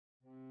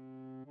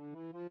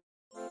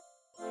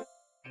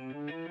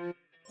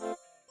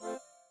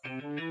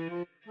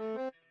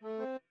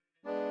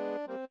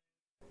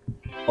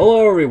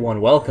Hello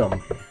everyone,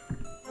 welcome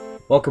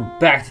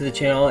back to the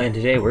channel, and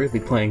today we're going to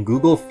be playing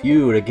Google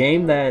Feud, a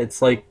game that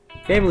it's like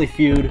Family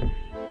Feud,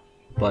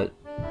 but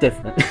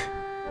different.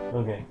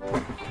 Okay.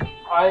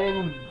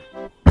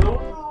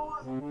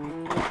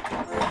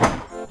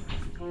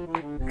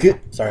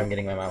 Sorry, I'm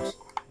getting my mouse.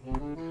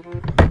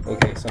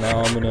 Okay, so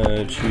now I'm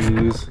gonna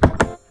choose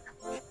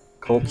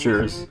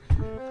cultures.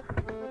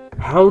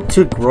 How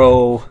to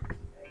grow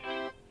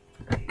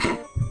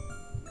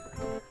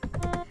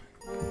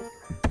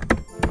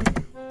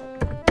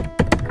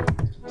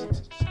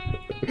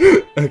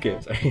okay,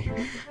 sorry.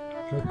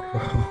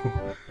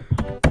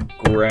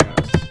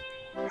 Grass.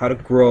 How to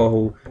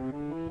grow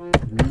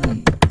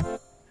wheat.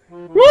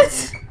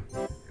 What?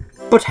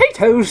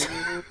 Potatoes!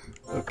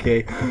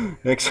 Okay,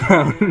 next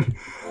round.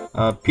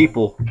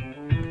 People.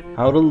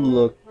 How to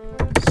look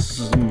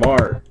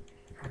smart.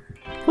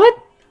 What?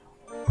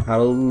 How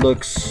to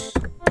look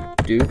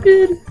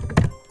stupid?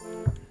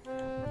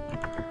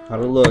 How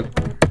to look...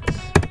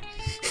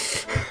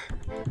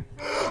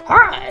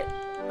 Hi!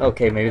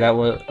 Okay, maybe that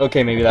one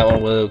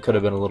could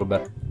have been a little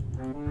better.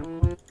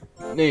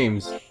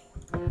 Names.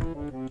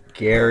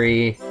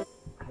 Gary.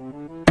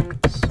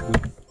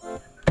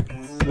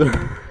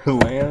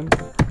 Land.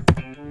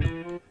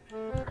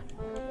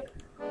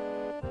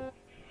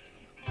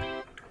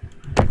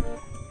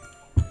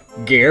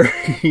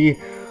 Gary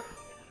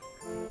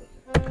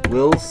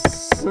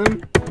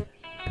Wilson.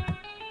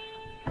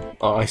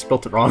 Oh, I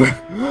spelled it wrong.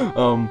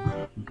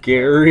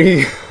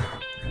 Gary.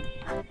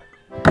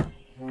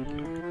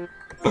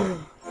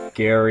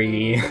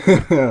 Gary.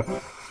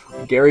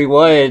 Gary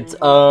what?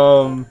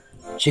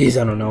 Jeez,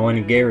 I don't know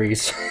any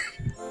Garys.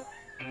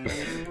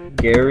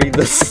 Gary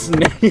the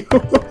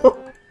snail.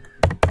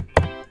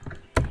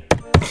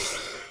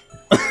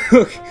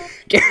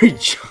 Gary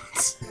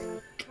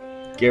Johnson.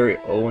 Gary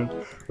Owen.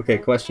 Okay,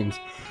 questions.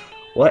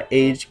 What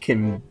age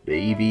can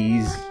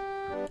babies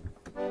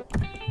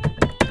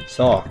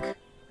talk?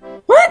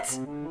 What?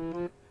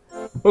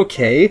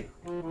 Okay.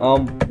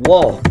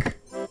 Walk.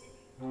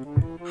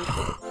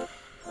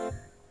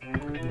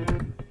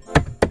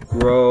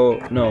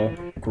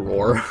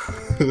 Grower.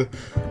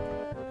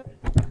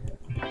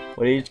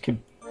 What age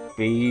can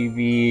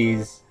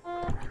babies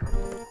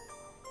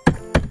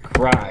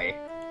cry?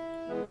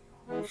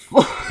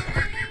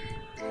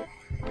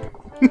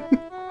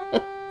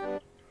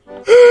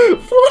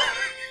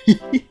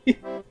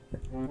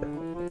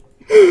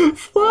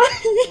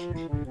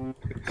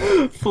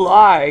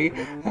 Fly.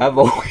 Have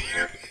a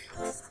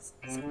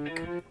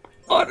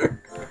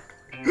water.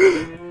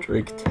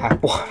 Drink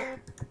tap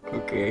water.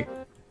 Okay.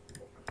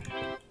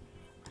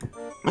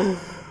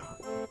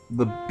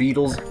 The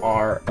Beatles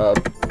are a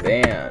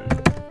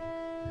band.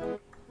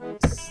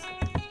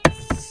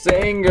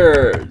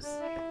 Singers.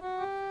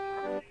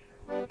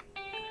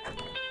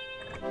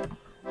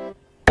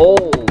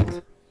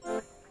 Old.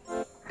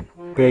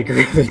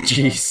 Bigger than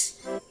Jesus.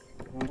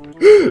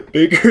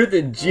 Bigger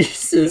than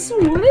Jesus?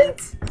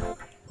 What?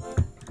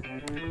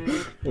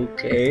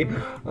 Okay.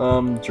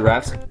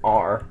 Giraffes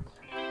are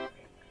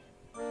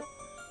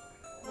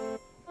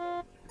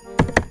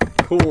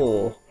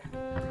cool.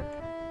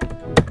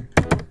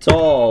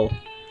 Tall.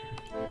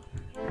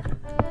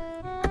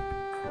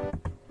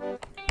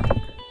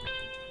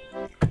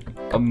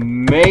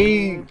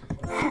 Amazingly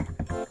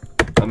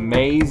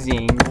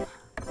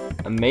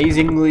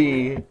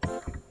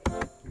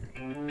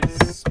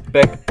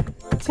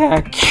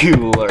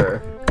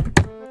spectacular.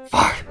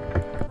 Fuck.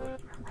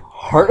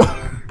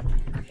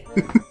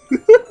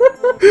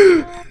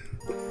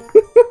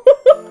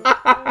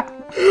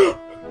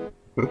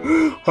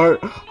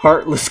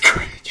 Heartless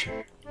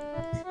creature.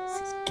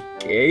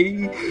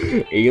 Gay.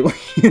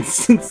 Alien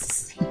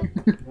sincere.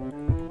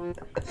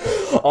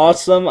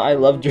 Awesome. I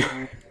loved your.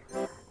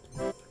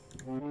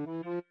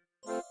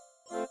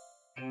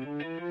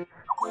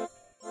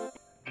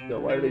 So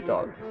why are they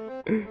talking?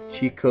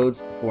 Cheat codes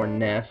for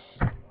Ness.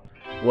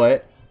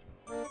 What?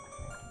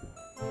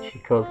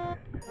 Cheat codes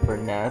for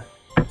Ness.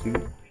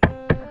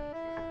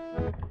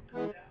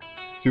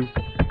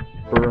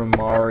 Super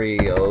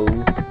Mario.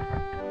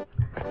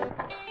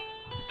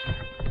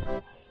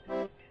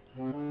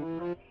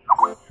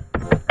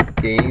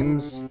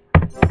 Games.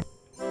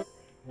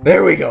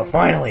 There we go,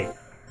 finally!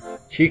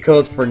 Cheat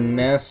codes for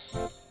Ness.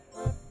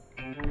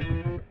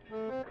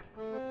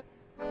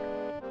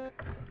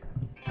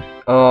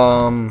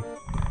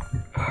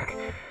 Fuck.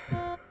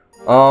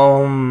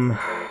 Oh,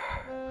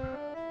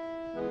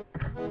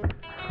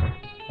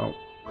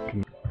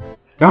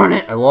 darn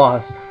it, I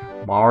lost.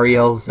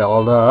 Mario,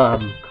 Zelda,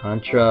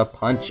 Contra,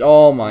 Punch.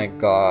 Oh my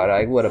god,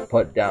 I would have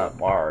put down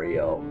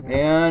Mario.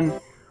 Man,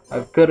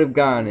 I could have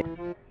gotten it.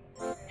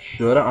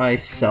 Should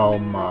I sell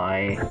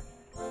my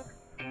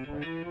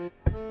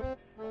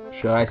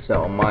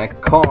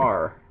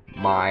car?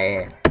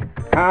 My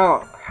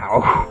house?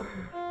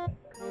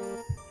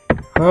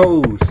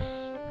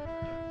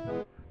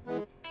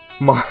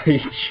 My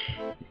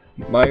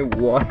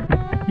wife?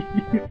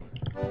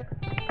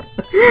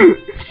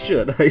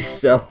 Should I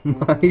sell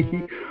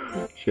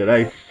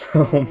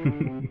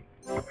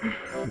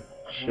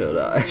Should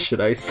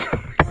I?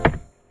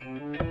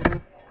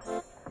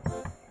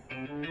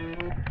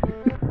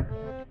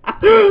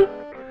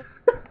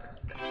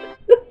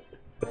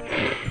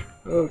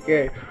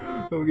 Okay.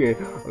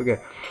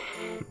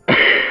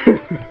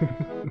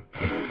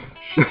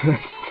 Should I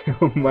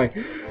tell my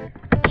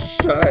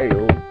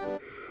child?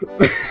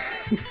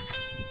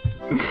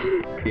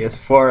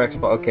 PS4,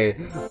 Xbox. Okay,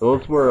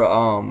 those were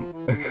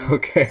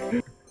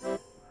okay.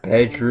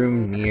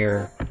 Bedroom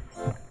near.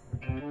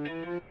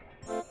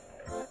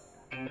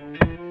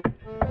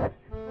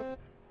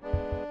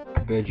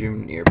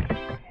 Bedroom near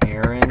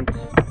parents.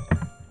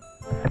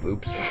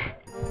 Oops.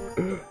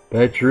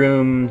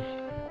 Bedrooms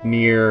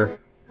near.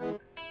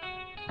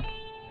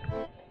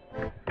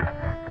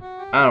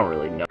 I don't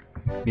really know.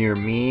 Near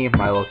me,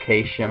 my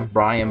location,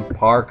 Bryan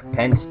Park,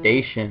 Penn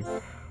Station,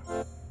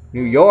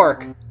 New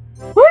York.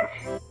 What?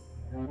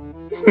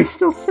 This makes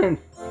no sense.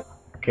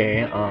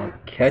 Okay,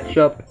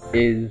 ketchup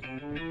is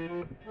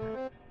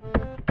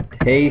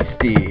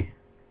tasty.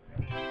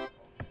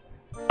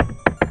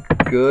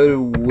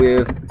 Good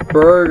with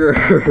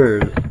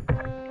burgers.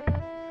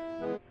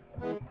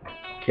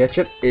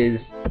 Ketchup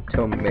is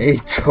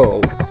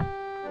tomato.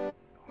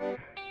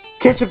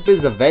 Ketchup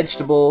is a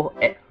vegetable.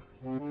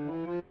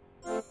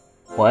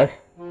 What?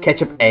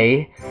 Ketchup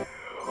A?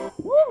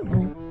 What?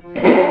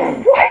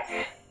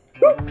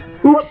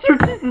 Who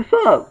searches this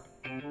up?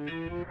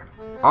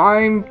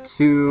 I'm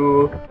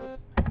too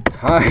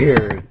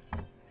tired.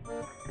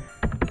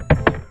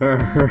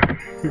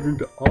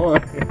 Turned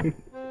on.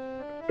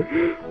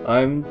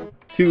 I'm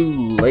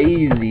too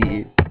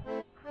lazy.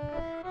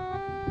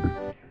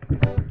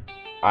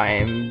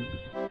 I'm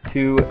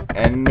too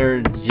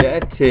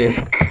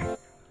energetic.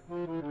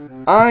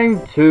 I'm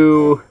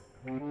too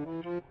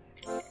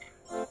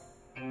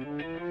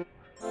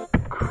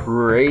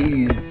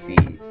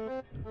crazy.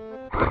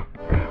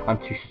 I'm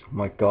too. Oh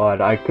my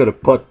god, I could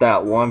have put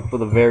that one for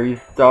the very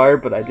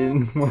start, but I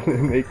didn't want to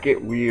make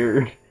it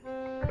weird.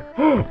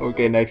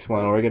 Okay, next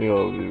one. We're gonna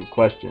go to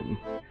questions.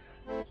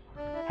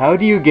 How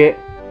do you get?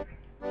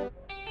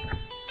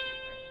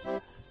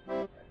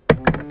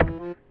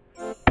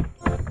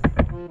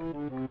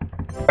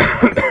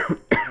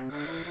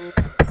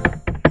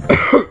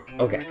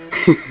 Okay.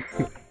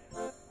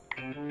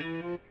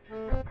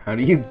 How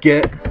do you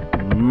get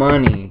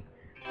money?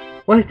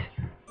 What?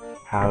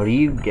 How do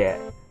you get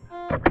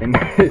an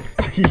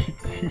STD?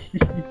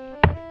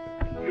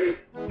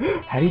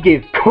 How do you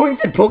get coins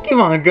in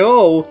Pokemon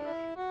Go?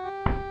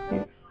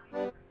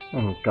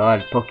 Oh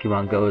god,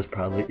 Pokemon Go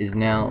is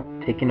now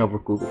taking over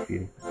Google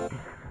Feud.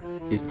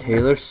 Is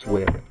Taylor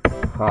Swift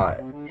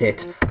hot?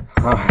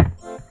 Hot.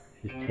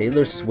 Is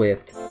Taylor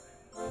Swift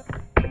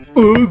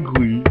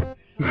ugly?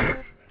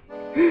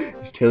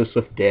 Is Taylor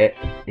Swift dead?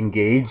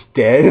 Engaged?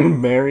 Dead?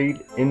 Married?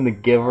 In The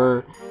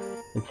Giver?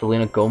 And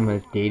Selena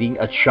Gomez dating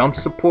a Trump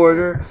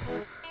supporter?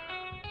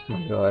 Oh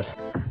my god.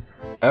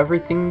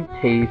 Everything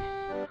tastes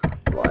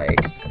like...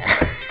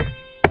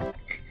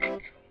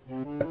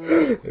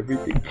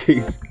 Everything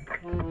tastes...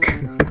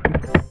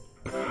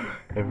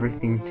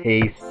 Everything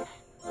tastes...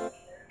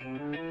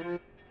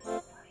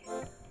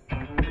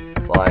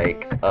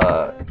 like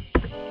a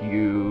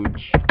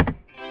huge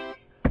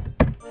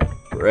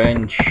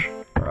French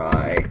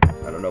fry.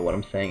 I don't know what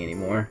I'm saying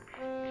anymore.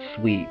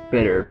 Sweet,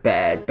 bitter,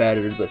 bad,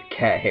 battered with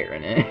cat hair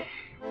in it.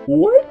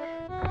 What?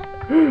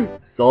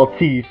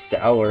 Salty,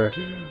 sour.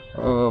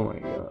 Oh my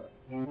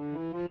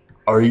god.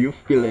 Are you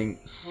feeling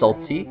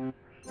salty?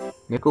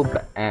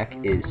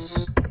 Nickelback is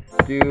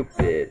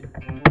stupid.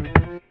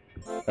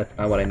 That's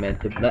not what I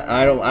meant to.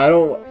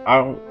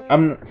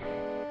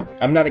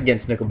 I'm not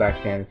against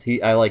Nickelback fans.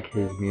 I like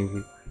his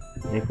music.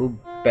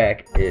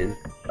 Nickelback is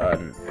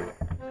an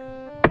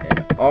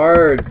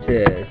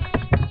artist.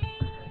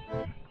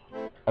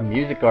 A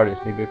music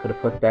artist. Maybe I could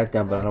have put that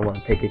down, but I don't want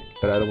to take it.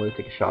 But I don't want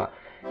to take a shot.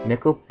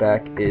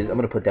 Nickelback is. I'm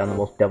gonna put down the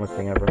most dumbest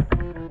thing ever.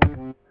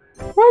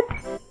 What?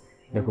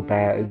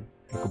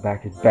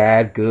 Nickelback is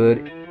bad,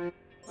 good,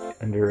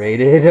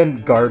 underrated,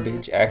 and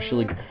garbage.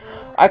 Actually,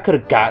 I could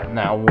have gotten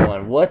that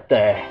one. What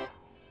the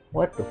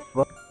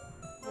fuck?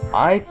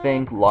 I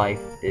think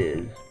life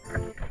is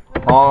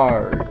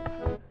hard.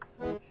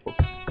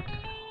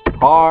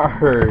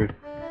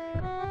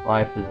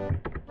 Life is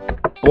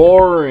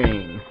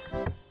boring.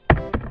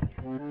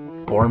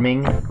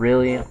 Boring?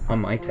 Really?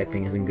 My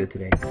typing isn't good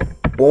today.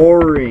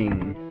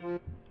 Boring.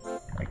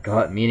 My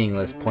god,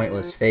 meaningless,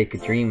 pointless, fake, a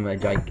dream, a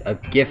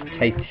gift,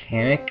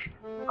 Titanic.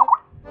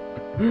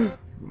 Oh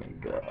my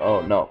god.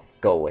 Oh no,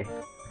 go away.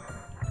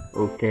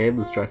 Okay,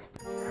 let's try.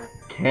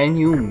 Can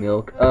you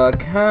milk a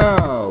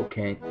cow?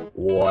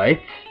 What?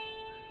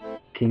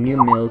 Can you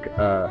milk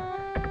a...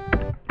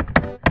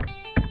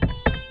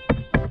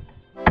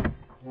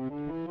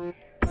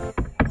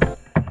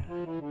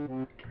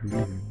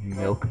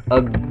 milk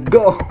a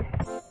goat?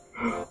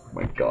 Oh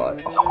my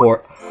god,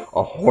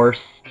 a horse,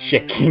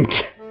 chicken,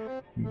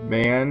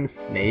 man,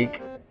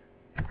 snake.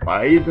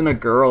 Why isn't a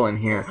girl in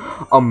here?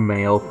 A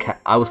male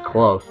cat. I was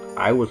close.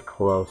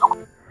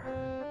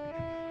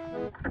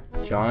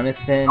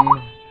 Jonathan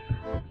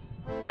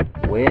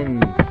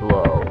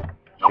Winslow.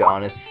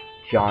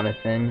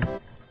 Jonathan.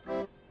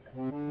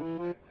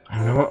 I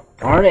don't know.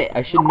 Darn it,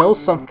 I should know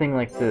something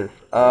like this.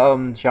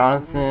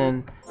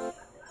 Jonathan.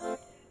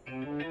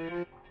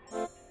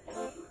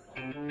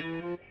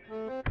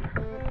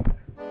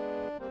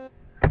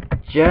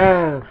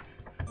 Jefferson.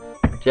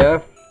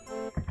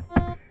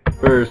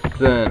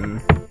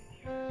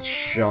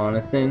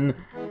 Jonathan.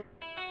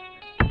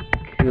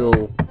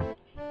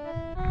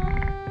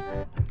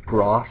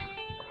 Gross.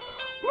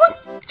 What?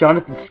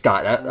 Jonathan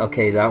Scott.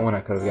 Okay, that one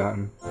I could have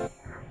gotten.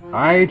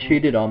 I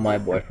cheated on my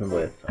boyfriend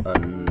with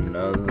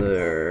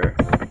another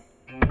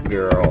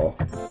girl.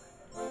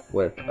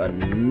 With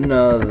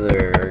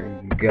another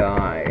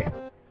guy.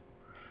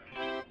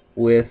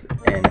 With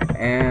an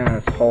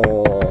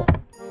asshole.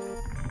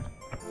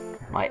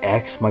 My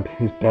ex,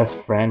 his best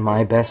friend,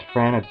 a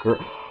girl.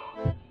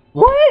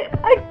 What?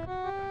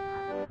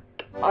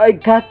 I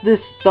got this,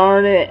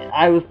 darn it.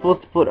 I was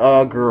supposed to put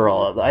a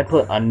girl. I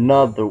put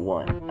another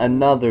one.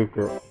 Another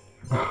girl.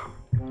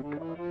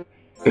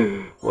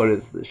 What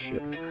is this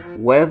shit?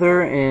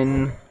 Weather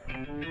in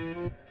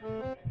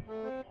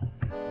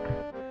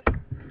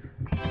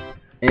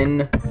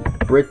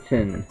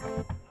Britain.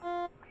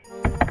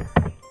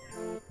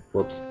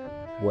 Whoops.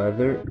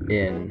 Weather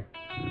in...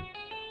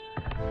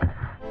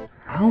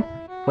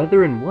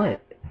 Weather in what?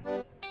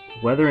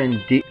 Weather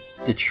in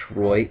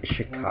Detroit,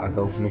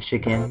 Chicago,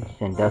 Michigan,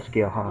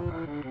 Sandusky, Ohio.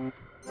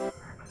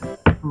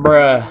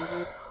 Bruh.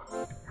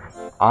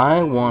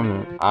 I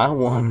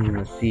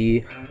wanna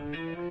see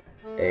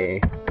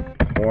a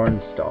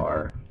porn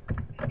star.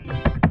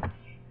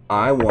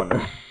 I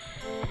wanna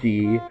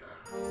see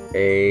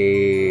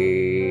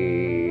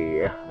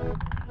a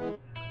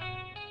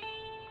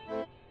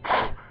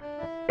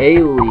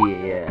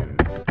alien.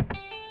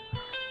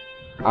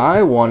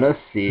 I wanna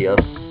see a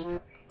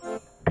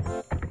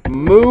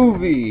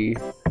movie.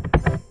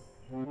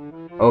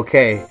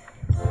 Okay,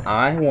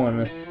 I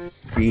wanna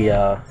see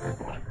a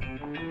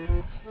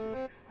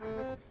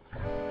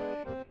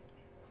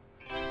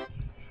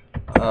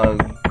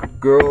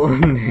girl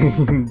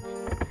named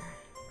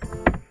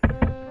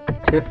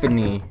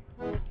Tiffany.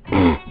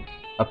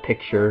 A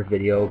picture,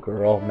 video,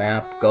 girl,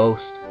 map,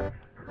 ghost,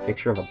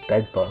 picture of a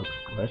bedbug.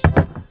 What?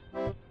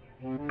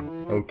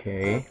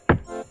 Okay.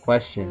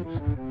 Questions.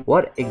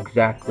 What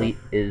exactly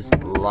is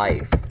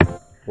life?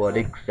 What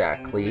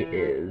exactly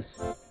is...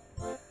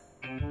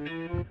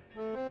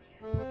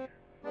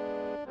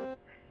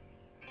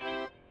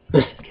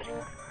 I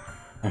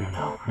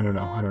don't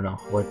know.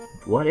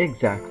 What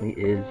exactly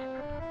is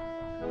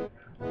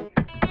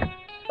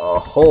a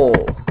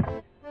hole?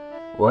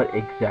 What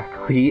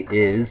exactly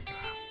is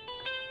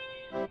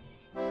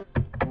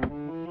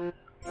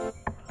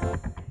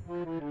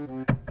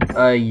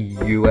a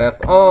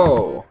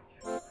UFO?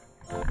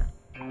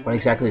 What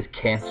exactly is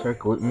cancer,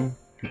 gluten,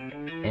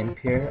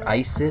 impure,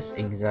 ISIS,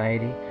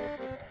 anxiety?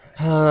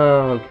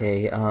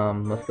 Okay,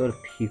 let's go to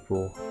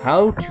people.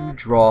 How to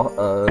draw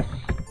a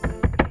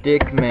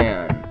stick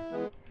man.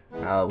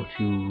 How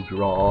to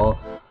draw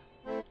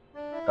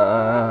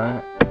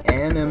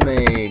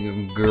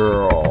anime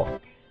girl.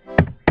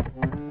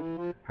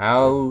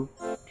 How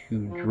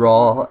to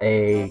draw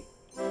a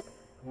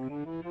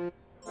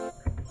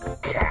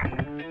cat.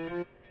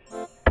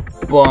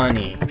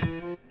 Bunny.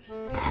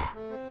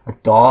 A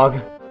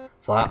dog.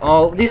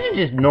 Oh, these are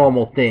just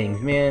normal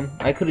things, man.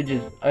 I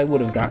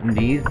would have gotten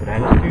these, but I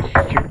was too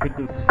stupid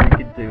to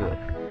freaking do it.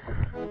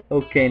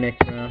 Okay,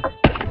 next round.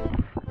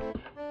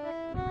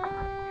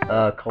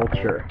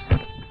 Culture.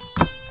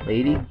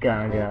 Lady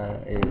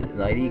Gaga is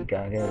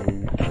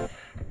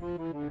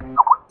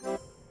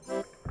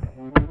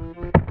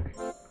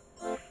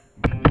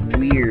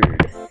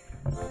weird.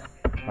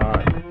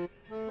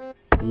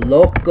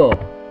 Loco.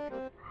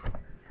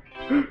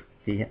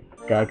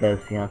 Gaga's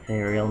fiance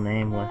real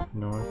name was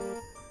North.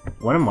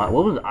 What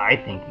was I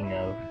thinking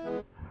of?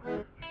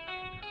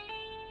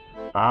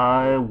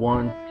 I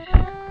wanna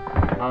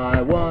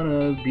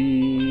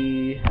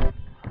be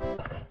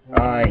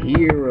a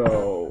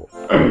hero.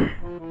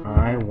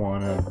 I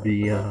wanna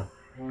be a...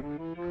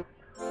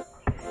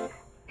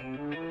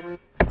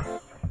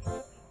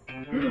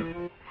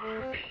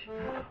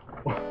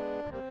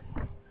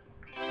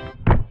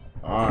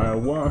 I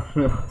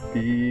wanna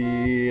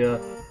be a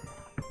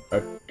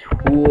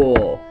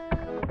tool.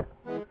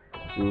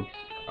 Oops.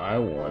 I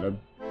wanna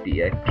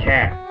be a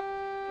cat.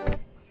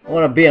 I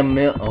wanna be a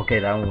Okay,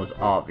 that one was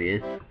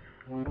obvious.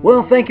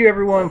 Well, thank you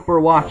everyone for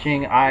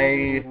watching.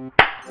 I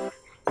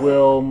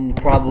will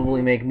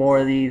probably make more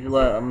of these.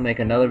 I'll make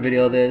another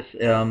video of this.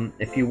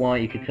 If you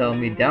want, you can tell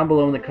me down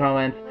below in the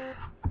comments.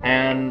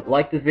 And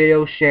like this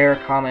video, share,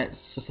 comment,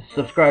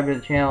 subscribe to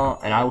the channel,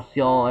 and I will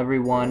see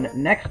everyone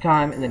next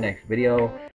time in the next video.